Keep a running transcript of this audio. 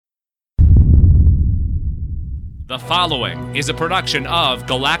The following is a production of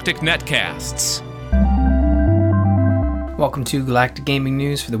Galactic Netcasts. Welcome to Galactic Gaming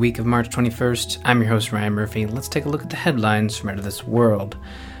News for the week of March 21st. I'm your host, Ryan Murphy. Let's take a look at the headlines from out of this world.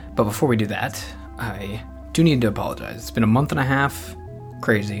 But before we do that, I do need to apologize. It's been a month and a half.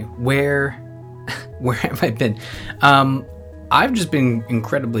 Crazy. Where have I been? I've just been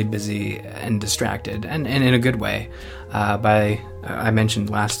incredibly busy and distracted, and in a good way, I mentioned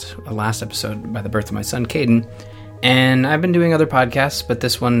last episode, by the birth of my son, Caden. And I've been doing other podcasts, but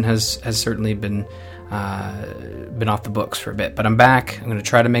this one has certainly been off the books for a bit. But I'm back. I'm going to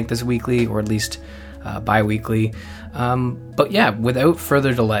try to make this weekly, or at least bi-weekly. But yeah, without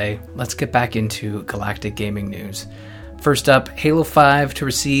further delay, let's get back into Galactic Gaming News. First up, Halo 5 to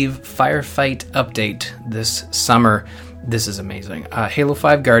receive Firefight update this summer. This is amazing. Halo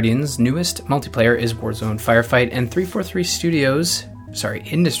 5 Guardians' newest multiplayer is Warzone Firefight, and 343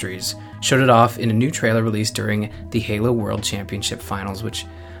 Industries showed it off in a new trailer released during the Halo World Championship Finals, which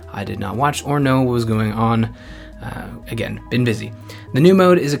I did not watch or know what was going on. Again, been busy. The new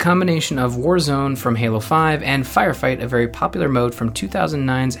mode is a combination of Warzone from Halo 5 and Firefight, a very popular mode from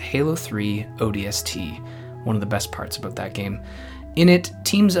 2009's Halo 3 ODST. One of the best parts about that game. In it,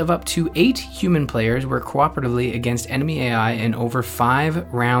 teams of up to 8 human players work cooperatively against enemy AI in over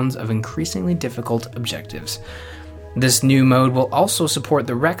 5 rounds of increasingly difficult objectives. This new mode will also support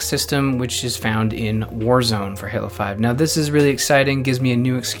the rec system, which is found in Warzone for Halo 5. Now, this is really exciting, gives me a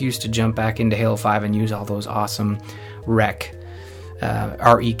new excuse to jump back into Halo 5 and use all those awesome rec,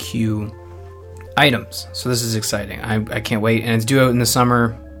 REQ items. So this is exciting. I can't wait, and it's due out in the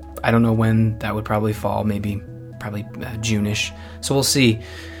summer. I don't know when that would probably fall, probably June-ish. So we'll see.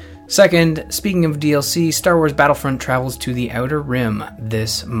 Second, speaking of DLC, Star Wars Battlefront travels to the Outer Rim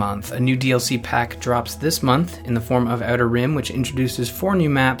this month. A new DLC pack drops this month in the form of Outer Rim, which introduces 4 new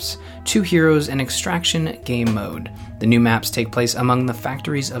maps, 2 heroes, and extraction game mode. The new maps take place among the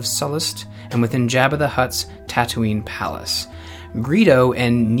factories of Sullust and within Jabba the Hutt's Tatooine Palace. Greedo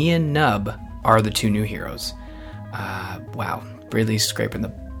and Nia Nub are the 2 new heroes. Wow, really scraping the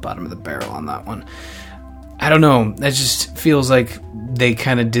bottom of the barrel on that one. I don't know. That just feels like they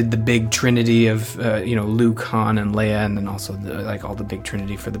kind of did the big trinity of, Luke, Han, and Leia, and then also all the big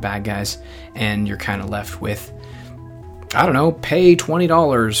trinity for the bad guys. And you're kind of left with, I don't know, pay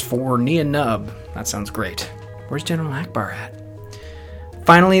 $20 for Nia Nub. That sounds great. Where's General Akbar at?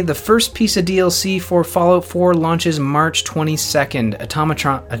 Finally, the first piece of DLC for Fallout 4 launches March 22nd.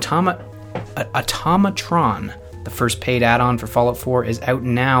 Automatron. The first paid add-on for Fallout 4 is out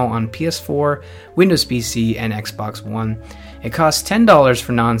now on PS4, Windows PC, and Xbox One. It costs $10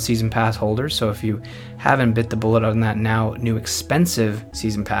 for non-Season Pass holders, so if you haven't bit the bullet on that now new expensive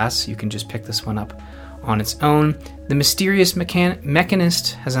Season Pass, you can just pick this one up on its own. The mysterious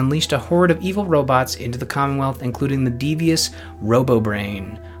Mechanist has unleashed a horde of evil robots into the Commonwealth, including the devious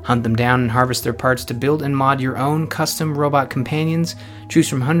Robobrain. Hunt them down and harvest their parts to build and mod your own custom robot companions. Choose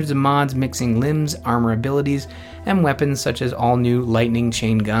from hundreds of mods mixing limbs, armor abilities, and weapons such as all-new Lightning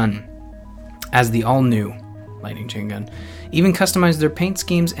Chain Gun. Even customize their paint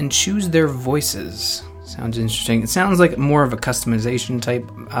schemes and choose their voices. Sounds interesting. It sounds like more of a customization type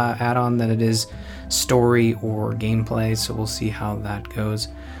add-on than it is story or gameplay, so we'll see how that goes.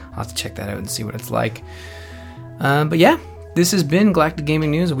 I'll have to check that out and see what it's like. But yeah. This has been Galactic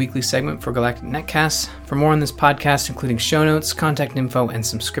Gaming News, a weekly segment for Galactic Netcasts. For more on this podcast, including show notes, contact info, and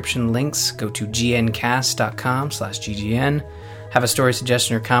subscription links, go to gncast.com/ggn. Have a story,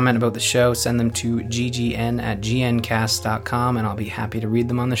 suggestion, or comment about the show, send them to ggn@gncast.com, and I'll be happy to read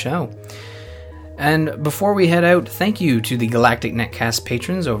them on the show. And before we head out, thank you to the Galactic Netcast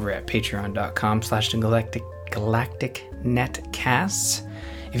patrons over at patreon.com/Galactic Netcasts.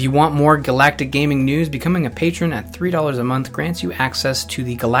 If you want more Galactic Gaming News, becoming a patron at $3 a month grants you access to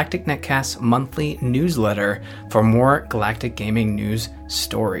the Galactic Netcast monthly newsletter for more Galactic Gaming News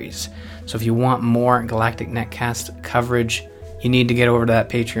stories. So if you want more Galactic Netcast coverage, you need to get over to that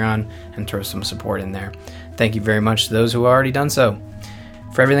Patreon and throw some support in there. Thank you very much to those who have already done so.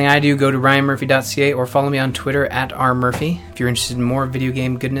 For everything I do, go to ryanmurphy.ca or follow me on Twitter at rmurphy. If you're interested in more video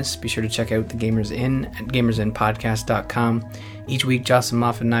game goodness, be sure to check out the Gamers Inn at gamersinpodcast.com. Each week, Jocelyn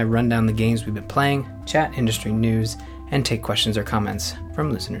Moffat and I run down the games we've been playing, chat industry news, and take questions or comments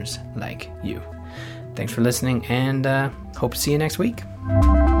from listeners like you. Thanks for listening, and hope to see you next week.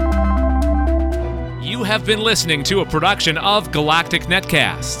 You have been listening to a production of Galactic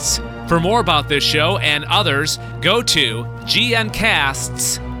Netcasts. For more about this show and others, go to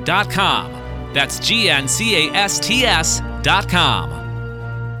gncasts.com. That's GNCASTS.com.